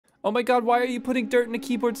Oh my god, why are you putting dirt in a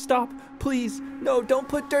keyboard? Stop, please. No, don't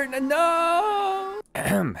put dirt in a, no!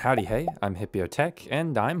 Howdy hey, I'm Hipyo Tech,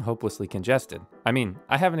 and I'm hopelessly congested. I mean,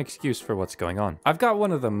 I have an excuse for what's going on. I've got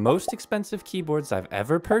one of the most expensive keyboards I've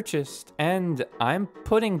ever purchased, and I'm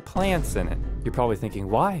putting plants in it. You're probably thinking,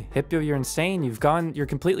 why? Hipyo, you're insane. You're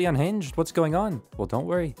completely unhinged. What's going on? Well, don't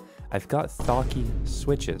worry. I've got Thauky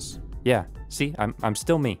switches. Yeah, see, I'm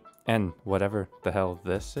still me. And whatever the hell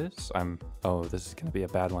this is, oh, this is gonna be a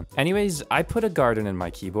bad one. Anyways, I put a garden in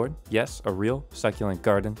my keyboard. Yes, a real succulent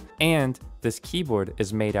garden. And this keyboard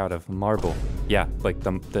is made out of marble. Yeah, like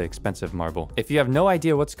the expensive marble. If you have no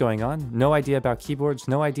idea what's going on, no idea about keyboards,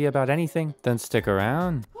 no idea about anything, then stick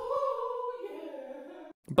around.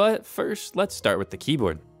 But first, let's start with the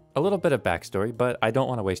keyboard. A little bit of backstory, but I don't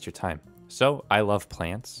want to waste your time. So I love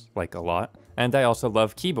plants, like a lot, and I also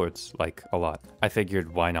love keyboards, like a lot. I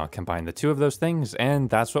figured why not combine the two of those things, and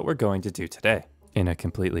that's what we're going to do today, in a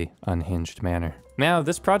completely unhinged manner. Now,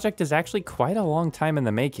 this project is actually quite a long time in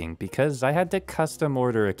the making because I had to custom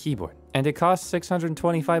order a keyboard, and it cost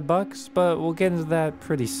 625 bucks, but we'll get into that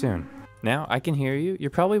pretty soon. Now, I can hear you. You're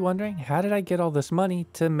probably wondering, how did I get all this money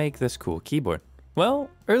to make this cool keyboard? Well,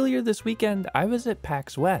 earlier this weekend, I was at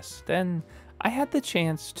PAX West, and I had the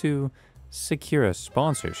chance to secure a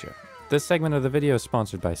sponsorship. This segment of the video is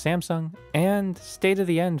sponsored by Samsung, and stay to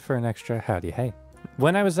the end for an extra howdy hey.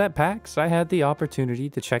 When I was at PAX, I had the opportunity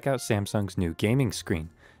to check out Samsung's new gaming screen,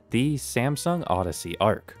 the Samsung Odyssey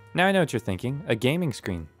Arc. Now I know what you're thinking, a gaming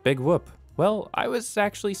screen, big whoop. Well, I was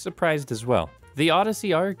actually surprised as well. The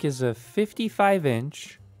Odyssey Arc is a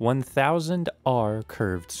 55-inch 1000R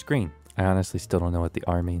curved screen. I honestly still don't know what the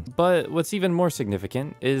R means. But what's even more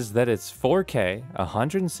significant is that it's 4K,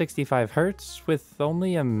 165 Hz with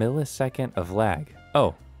only a millisecond of lag.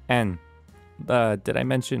 Oh, and did I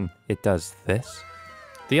mention it does this?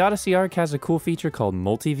 The Odyssey Arc has a cool feature called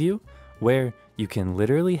Multi-View, where you can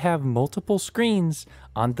literally have multiple screens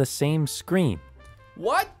on the same screen.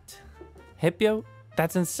 What? Hipyo,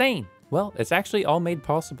 that's insane. Well, it's actually all made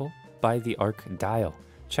possible by the Arc Dial.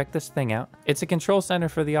 Check this thing out. It's a control center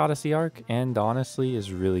for the Odyssey Arc and honestly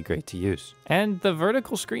is really great to use. And the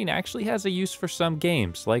vertical screen actually has a use for some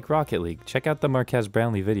games like Rocket League. Check out the Marquez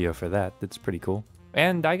Brownlee video for that. That's pretty cool.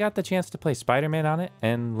 And I got the chance to play Spider-Man on it,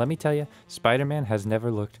 and let me tell you, Spider-Man has never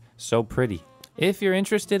looked so pretty. If you're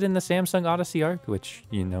interested in the Samsung Odyssey Arc, which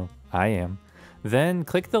you know I am, then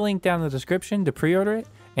click the link down in the description to pre-order it,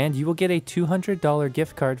 and you will get a $200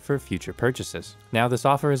 gift card for future purchases. Now, this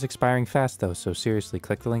offer is expiring fast though, so seriously,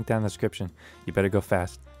 click the link down in the description. You better go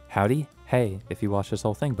fast. Howdy hey, if you watch this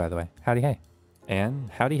whole thing, by the way. Howdy hey. And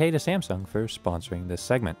howdy hey to Samsung for sponsoring this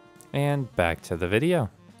segment. And back to the video.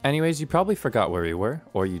 Anyways, you probably forgot where we were,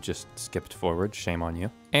 or you just skipped forward, shame on you.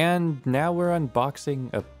 And now we're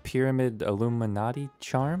unboxing a Pyramid Illuminati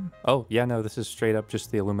charm. Oh, yeah, no, this is straight up just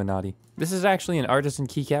the Illuminati. This is actually an artisan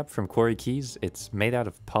keycap from Quarry Keys. It's made out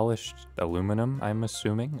of polished aluminum, I'm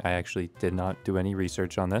assuming. I actually did not do any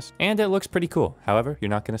research on this. And it looks pretty cool. However, you're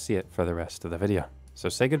not gonna see it for the rest of the video. So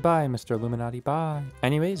say goodbye, Mr. Illuminati, bye.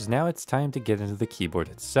 Anyways, now it's time to get into the keyboard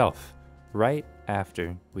itself. Right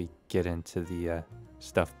after we get into the,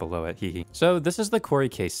 stuff below it, hee hee. So this is the Quarry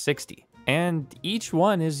Case 60, and each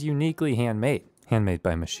one is uniquely handmade. Handmade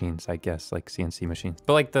by machines, I guess, like CNC machines.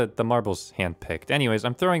 But like the marble's hand-picked. Anyways,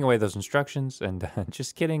 I'm throwing away those instructions, and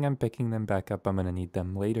just kidding, I'm picking them back up. I'm gonna need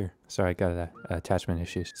them later. Sorry, I got attachment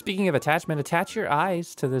issues. Speaking of attachment, attach your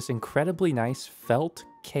eyes to this incredibly nice felt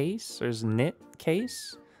case, or knit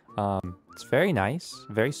case. It's very nice,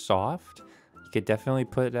 very soft. You could definitely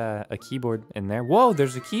put a keyboard in there. Whoa,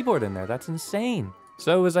 there's a keyboard in there, that's insane.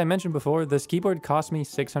 So as I mentioned before, this keyboard cost me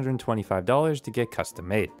 $625 to get custom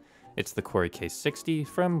made. It's the Quarry Case 60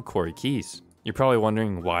 from Quarry Keys. You're probably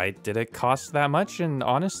wondering why did it cost that much? And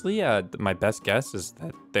honestly, my best guess is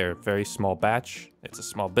that they're a very small batch, it's a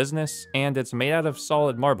small business, and it's made out of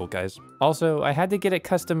solid marble, guys. Also, I had to get it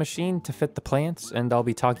custom machined to fit the plants, and I'll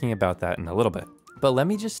be talking about that in a little bit. But let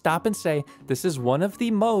me just stop and say, this is one of the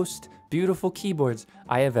most beautiful keyboards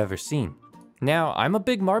I have ever seen. Now, I'm a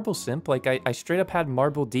big marble simp. Like, I straight up had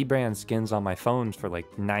marble D-brand skins on my phone for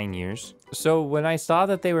like 9 years. So when I saw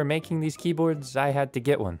that they were making these keyboards, I had to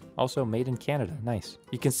get one. Also made in Canada, nice.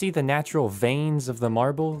 You can see the natural veins of the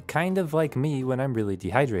marble, kind of like me when I'm really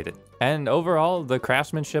dehydrated. And overall, the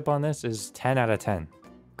craftsmanship on this is 10 out of 10.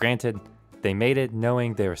 Granted, they made it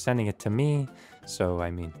knowing they were sending it to me, so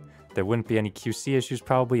I mean, there wouldn't be any QC issues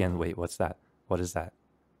probably. And wait, what's that? What is that?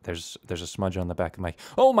 There's a smudge on the back of my,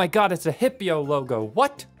 oh my god, it's a Hipyo logo,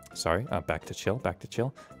 what? Sorry, back to chill, back to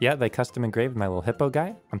chill. Yeah, they custom engraved my little hippo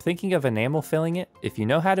guy. I'm thinking of enamel filling it. If you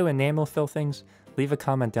know how to enamel fill things, leave a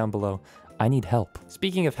comment down below. I need help.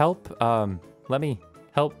 Speaking of help, let me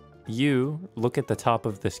help you look at the top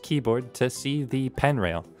of this keyboard to see the pen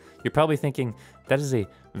rail. You're probably thinking, that is a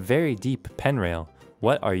very deep pen rail.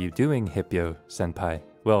 What are you doing, Hipyo senpai?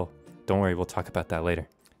 Well, don't worry, we'll talk about that later.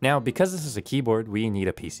 Now, because this is a keyboard, we need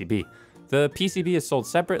a PCB. The PCB is sold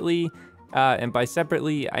separately, and by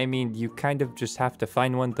separately, I mean you kind of just have to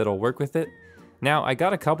find one that'll work with it. Now, I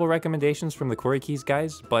got a couple recommendations from the Quarry Keys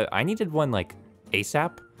guys, but I needed one like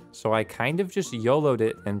ASAP, so I kind of just YOLO'd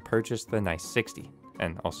it and purchased the nice 60.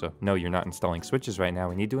 And also, no, you're not installing switches right now.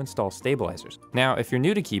 We need to install stabilizers. Now, if you're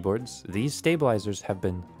new to keyboards, these stabilizers have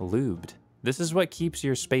been lubed. This is what keeps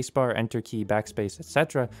your spacebar, enter key, backspace,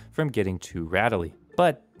 etc. from getting too rattly.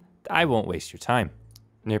 But I won't waste your time.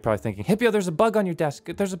 And you're probably thinking, Hipyo, there's a bug on your desk.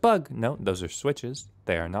 There's a bug. No, those are switches.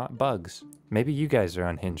 They are not bugs. Maybe you guys are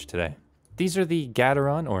unhinged today. These are the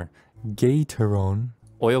Gateron or Gateron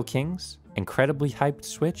Oil Kings. Incredibly hyped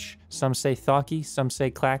switch. Some say thocky, some say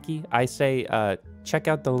clacky. I say check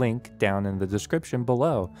out the link down in the description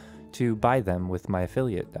below to buy them with my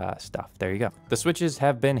affiliate stuff. There you go. The switches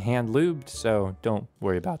have been hand lubed, so don't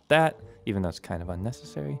worry about that, even though it's kind of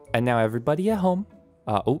unnecessary. And now everybody at home.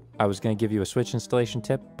 Oh, I was going to give you a switch installation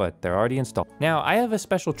tip, but they're already installed. Now, I have a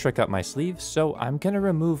special trick up my sleeve, so I'm going to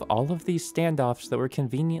remove all of these standoffs that were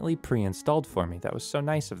conveniently pre-installed for me. That was so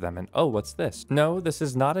nice of them. And oh, what's this? No, this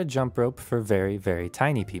is not a jump rope for very, very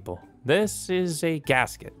tiny people. This is a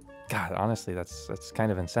gasket. God, honestly, that's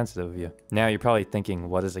kind of insensitive of you. Now, you're probably thinking,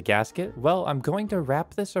 what is a gasket? Well, I'm going to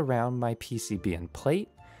wrap this around my PCB and plate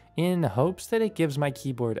in hopes that it gives my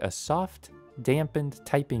keyboard a soft, dampened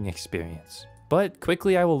typing experience. But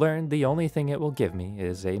quickly I will learn the only thing it will give me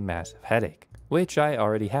is a massive headache, which I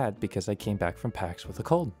already had because I came back from PAX with a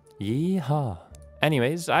cold. Yeehaw.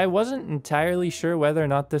 Anyways, I wasn't entirely sure whether or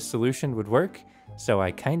not this solution would work, so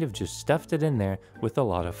I kind of just stuffed it in there with a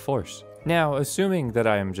lot of force. Now, assuming that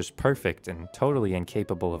I am just perfect and totally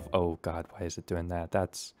incapable of, oh god, why is it doing that?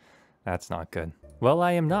 That's not good. Well,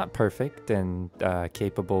 I am not perfect and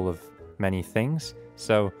capable of many things,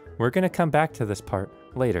 so we're gonna come back to this part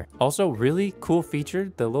later. Also, really cool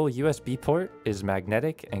feature, the little USB port is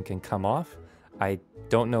magnetic and can come off. I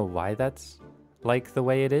don't know why that's like the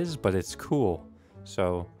way it is, but it's cool.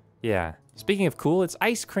 So yeah. Speaking of cool, it's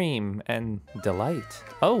ice cream and delight.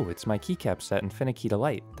 Oh, it's my keycap set Infinity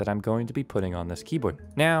Delight that I'm going to be putting on this keyboard.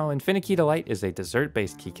 Now, Infinity Delight is a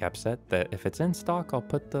dessert-based keycap set that if it's in stock, I'll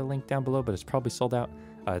put the link down below, but it's probably sold out.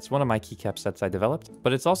 It's one of my keycap sets I developed,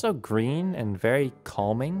 but it's also green and very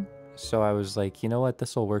calming. So I was like, you know what,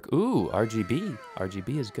 this will work. Ooh, RGB.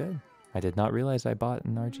 RGB is good. I did not realize I bought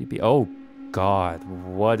an RGB. Oh God,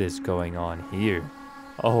 what is going on here?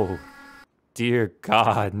 Oh, dear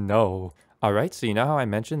God, no. All right, so you know how I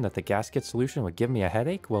mentioned that the gasket solution would give me a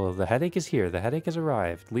headache? Well, the headache is here. The headache has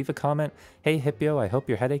arrived. Leave a comment. Hey, Hipyo, I hope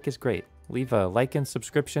your headache is great. Leave a like and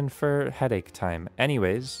subscription for headache time.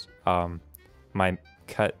 Anyways, my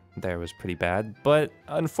cut there was pretty bad, but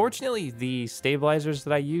unfortunately the stabilizers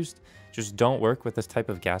that I used just don't work with this type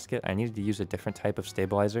of gasket. I needed to use a different type of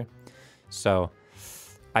stabilizer. So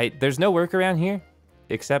there's no workaround here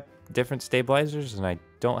except different stabilizers, and I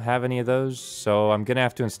don't have any of those, so I'm gonna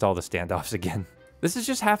have to install the standoffs again. This is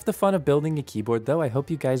just half the fun of building a keyboard though. I hope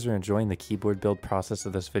you guys are enjoying the keyboard build process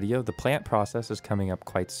of this video. The plant process is coming up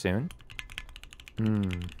quite soon.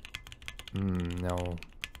 No.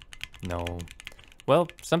 Well,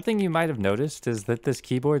 something you might have noticed is that this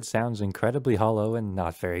keyboard sounds incredibly hollow and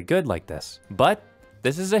not very good like this. But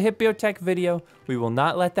this is a Hipyo Tech video. We will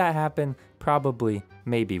not let that happen. Probably,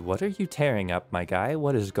 maybe. What are you tearing up, my guy?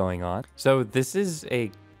 What is going on? So this is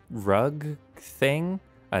a rug thing,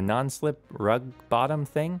 a non-slip rug bottom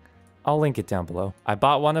thing. I'll link it down below. I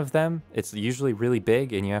bought one of them. It's usually really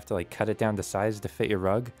big and you have to like cut it down to size to fit your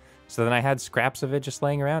rug. So then I had scraps of it just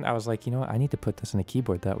laying around. I was like, you know what? I need to put this in a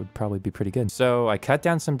keyboard. That would probably be pretty good. So I cut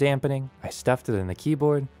down some dampening. I stuffed it in the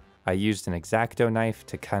keyboard. I used an X-Acto knife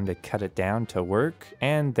to kind of cut it down to work.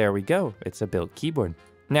 And there we go. It's a built keyboard.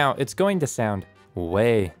 Now, it's going to sound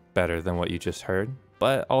way better than what you just heard,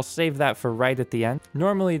 but I'll save that for right at the end.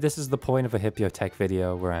 Normally, this is the point of a Hipyo Tech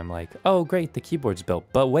video where I'm like, oh, great, the keyboard's built.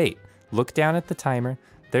 But wait, look down at the timer.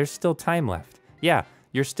 There's still time left. Yeah,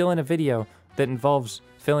 you're still in a video that involves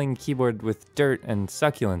filling the keyboard with dirt and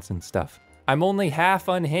succulents and stuff. I'm only half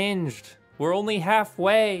unhinged. We're only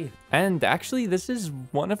halfway. And actually, this is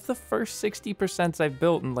one of the first 60% I've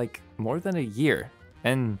built in like more than a year.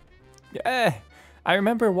 And I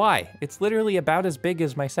remember why. It's literally about as big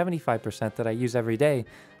as my 75% that I use every day,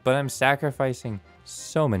 but I'm sacrificing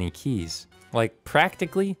so many keys. Like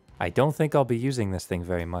practically, I don't think I'll be using this thing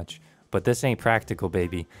very much, but this ain't practical,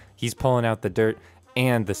 baby. He's pulling out the dirt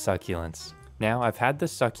and the succulents. Now, I've had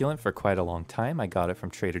this succulent for quite a long time. I got it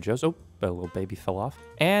from Trader Joe's. Oh, a little baby fell off.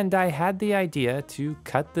 And I had the idea to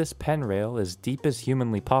cut this pen rail as deep as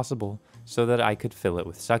humanly possible so that I could fill it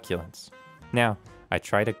with succulents. Now, I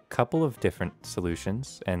tried a couple of different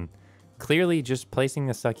solutions, and clearly just placing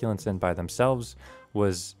the succulents in by themselves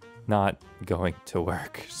was not going to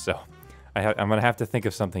work. So I'm gonna have to think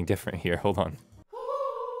of something different here. Hold on.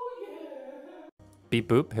 Beep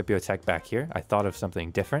boop, Hipyo Tech back here. I thought of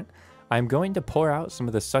something different. I'm going to pour out some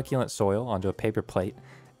of the succulent soil onto a paper plate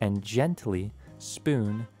and gently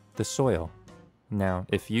spoon the soil. Now,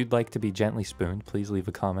 if you'd like to be gently spooned, please leave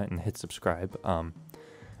a comment and hit subscribe.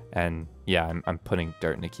 And yeah, I'm putting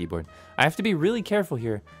dirt in the keyboard. I have to be really careful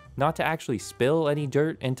here not to actually spill any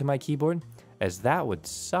dirt into my keyboard, as that would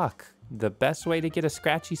suck. The best way to get a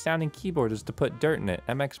scratchy sounding keyboard is to put dirt in it.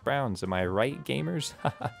 MX Browns, am I right, gamers?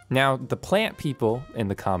 Now, the plant people in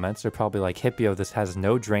the comments are probably like, Hipyo, this has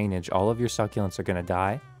no drainage. All of your succulents are gonna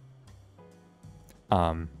die.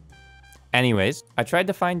 Anyways, I tried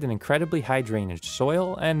to find an incredibly high drainage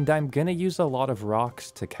soil, and I'm gonna use a lot of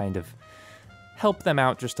rocks to kind of help them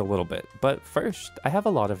out just a little bit. But first, I have a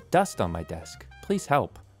lot of dust on my desk. Please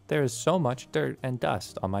help. There is so much dirt and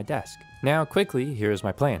dust on my desk. Now, quickly, here's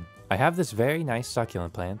my plan. I have this very nice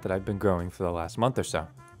succulent plant that I've been growing for the last month or so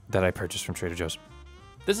that I purchased from Trader Joe's.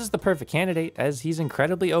 This is the perfect candidate as he's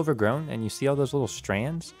incredibly overgrown, and you see all those little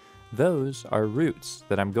strands? Those are roots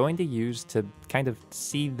that I'm going to use to kind of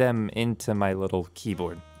seed them into my little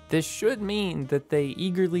keyboard. This should mean that they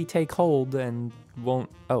eagerly take hold and won't...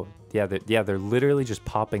 Oh, yeah, they're literally just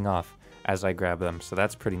popping off as I grab them, so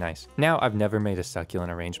that's pretty nice. Now, I've never made a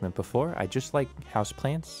succulent arrangement before. I just like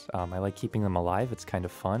houseplants. I like keeping them alive. It's kind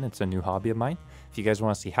of fun. It's a new hobby of mine. If you guys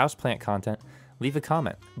want to see houseplant content, leave a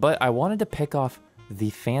comment. But I wanted to pick off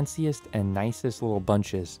the fanciest and nicest little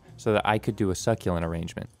bunches so that I could do a succulent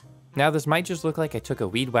arrangement. Now, this might just look like I took a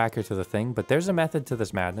weed whacker to the thing, but there's a method to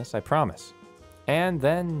this madness, I promise. And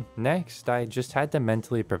then next, I just had to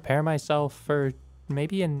mentally prepare myself for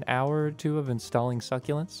maybe an hour or two of installing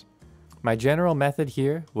succulents. My general method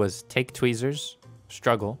here was take tweezers,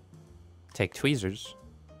 struggle, take tweezers,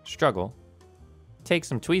 struggle, take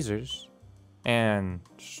some tweezers, and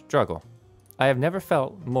struggle. I have never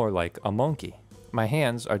felt more like a monkey. My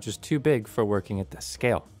hands are just too big for working at this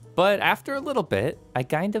scale. But after a little bit, I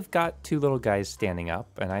kind of got two little guys standing up,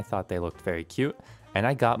 and I thought they looked very cute, and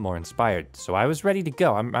I got more inspired. So I was ready to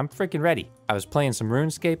go. I'm freaking ready. I was playing some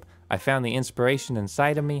RuneScape. I found the inspiration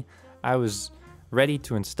inside of me. I was ready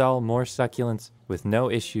to install more succulents with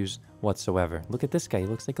no issues whatsoever. Look at this guy, he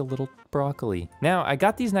looks like a little broccoli. Now, I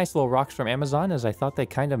got these nice little rocks from Amazon as I thought they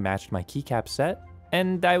kind of matched my keycap set,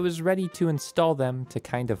 and I was ready to install them to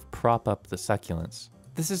kind of prop up the succulents.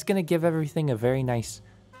 This is gonna give everything a very nice,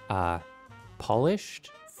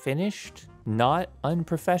 polished, finished, not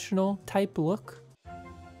unprofessional type look.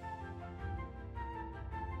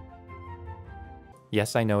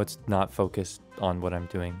 Yes, I know it's not focused on what I'm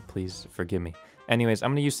doing. Please forgive me. Anyways,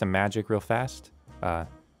 I'm gonna use some magic real fast.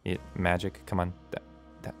 Magic, come on.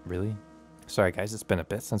 That really? Sorry guys, it's been a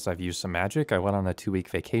bit since I've used some magic. I went on a 2-week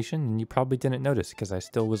vacation and you probably didn't notice because I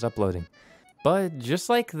still was uploading. But just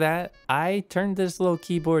like that, I turned this little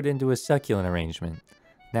keyboard into a succulent arrangement.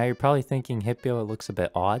 Now you're probably thinking, Hipyo, it looks a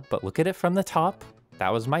bit odd, but look at it from the top.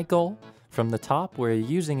 That was my goal. From the top where you're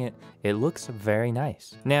using it, it looks very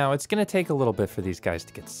nice. Now, it's gonna take a little bit for these guys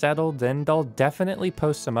to get settled, and I'll definitely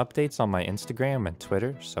post some updates on my Instagram and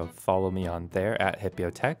Twitter, so follow me on there at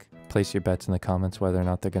Hipyo Tech. Place your bets in the comments whether or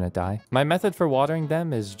not they're gonna die. My method for watering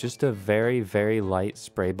them is just a very, very light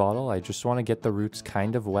spray bottle. I just wanna get the roots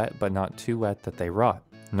kind of wet, but not too wet that they rot.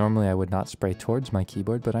 Normally I would not spray towards my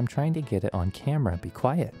keyboard, but I'm trying to get it on camera. Be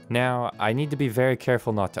quiet. Now, I need to be very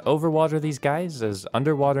careful not to overwater these guys, as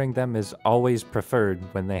underwatering them is always preferred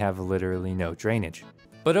when they have literally no drainage.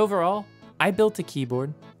 But overall, I built a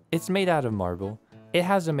keyboard. It's made out of marble. It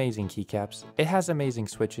has amazing keycaps. It has amazing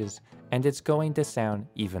switches, and it's going to sound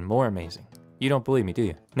even more amazing. You don't believe me, do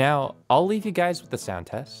you? Now, I'll leave you guys with the sound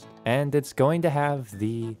test, and it's going to have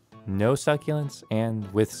the no succulents and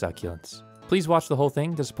with succulents. Please watch the whole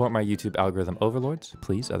thing to support my YouTube algorithm overlords,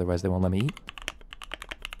 please, otherwise they won't let me eat.